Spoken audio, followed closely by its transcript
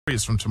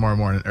From tomorrow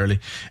morning early.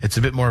 It's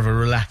a bit more of a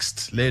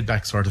relaxed,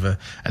 laid-back sort of an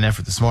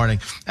effort this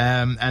morning.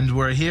 And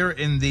we're here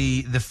in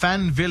the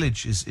Fan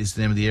Village is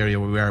the name of the area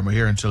where we are, and we're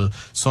here until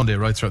Sunday,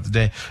 right throughout the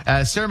day.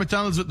 Sarah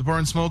McDonnell's with the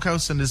Burren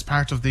Smokehouse and is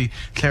part of the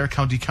Clare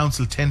County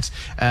Council tent.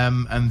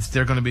 And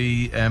they're going to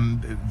be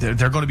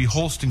they're going to be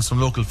hosting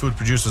some local food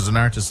producers and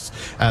artists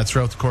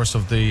throughout the course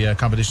of the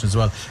competition as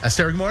well.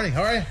 Sarah, good morning.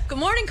 How are you? Good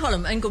morning,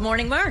 Colm, and good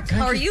morning, Mark.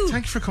 How are you?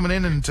 Thank you for coming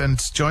in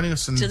and joining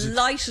us and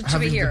delighted to be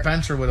having here. The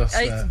banter with us.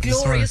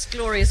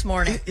 Glorious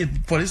morning.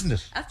 But isn't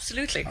it?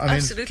 Absolutely, I mean,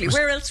 absolutely.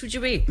 Where else would you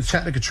be? We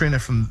chatted to Katrina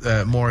from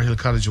Moorhill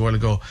College a while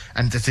ago,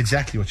 and that's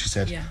exactly what she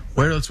said. Yeah.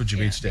 Where else would you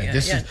be today?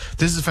 This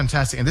is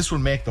fantastic, and this will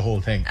make the whole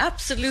thing.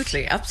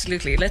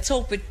 Absolutely. Let's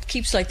hope it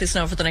keeps like this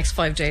now for the next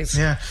 5 days.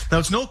 Yeah. Now,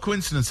 it's no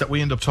coincidence that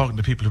we end up talking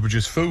to people who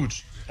produce food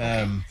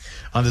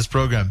on this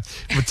programme.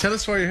 But tell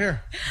us why you're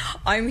here.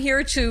 I'm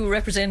here to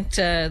represent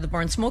the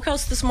Burren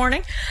Smokehouse this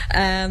morning,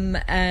 and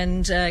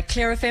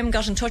Clare FM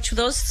got in touch with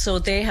us, so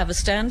they have a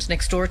stand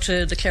next door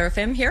to the Clare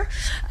FM here.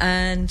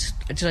 And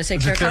did I say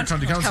Clare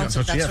County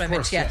Council? That's what I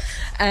meant. Yeah.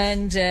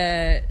 And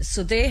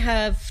so they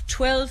have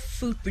 12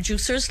 food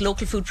producers,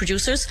 local food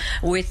producers,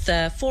 with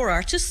 4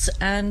 artists,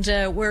 and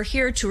we're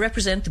here to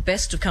represent the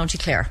best of County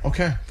Clare.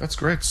 Okay, that's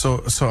great.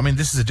 So I mean,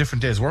 this is a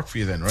different day's work for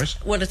you then, right?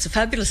 Well, it's a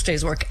fabulous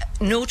day's work.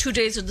 No 2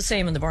 days are the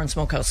same in the Burren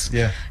Smokehouse.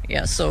 Yeah.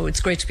 So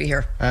it's great to be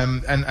here.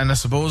 And I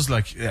suppose,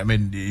 like, I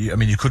mean,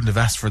 you couldn't have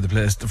asked for the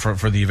place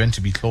for the event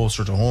to be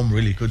closer to home,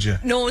 really, could you?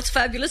 No, it's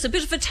fabulous. A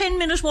bit of a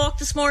 10-minute walk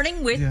this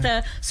morning with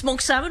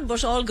smoked salmon,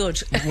 but all good.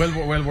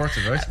 Well worth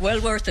it, right? Well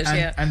worth it.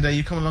 Yeah. And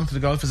you come along to the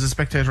golf as a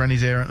spectator any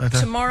day or like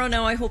that? Tomorrow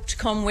now, I hope to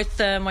come with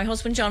my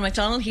husband John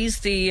McDonnell. He's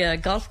the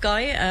golf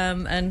guy,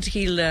 and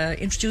he'll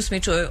introduce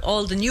me to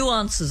all the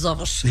nuances of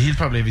it. He'll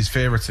probably have his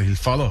favourites, so he'll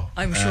follow.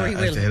 I'm sure he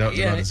will.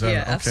 Yeah, okay.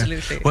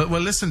 Absolutely. Well,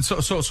 listen.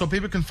 So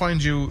people can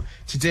find you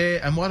today,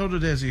 and what other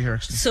days are you here?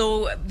 Actually?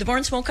 So the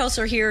Burren Smokehouse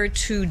are here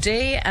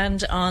today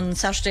and on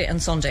Saturday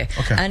and Sunday,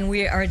 and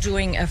we are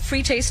doing a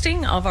free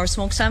tasting of our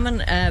smoked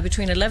salmon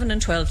between 11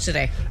 and 12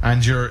 today.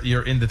 And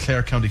you're in the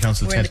Clare County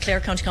Council tent. We're in the Clare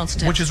County Council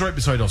tent, which is right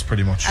beside us,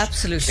 pretty much.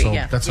 Absolutely. So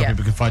that's how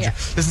people can find you.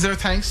 Listen, Sarah,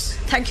 thanks.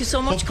 Thank you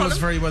so much. Hope it goes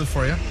very well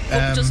for you. Hope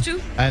it does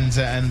too. And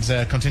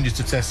continued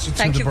success.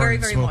 Thank you very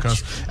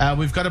much.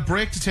 We've got a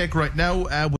break to take right now.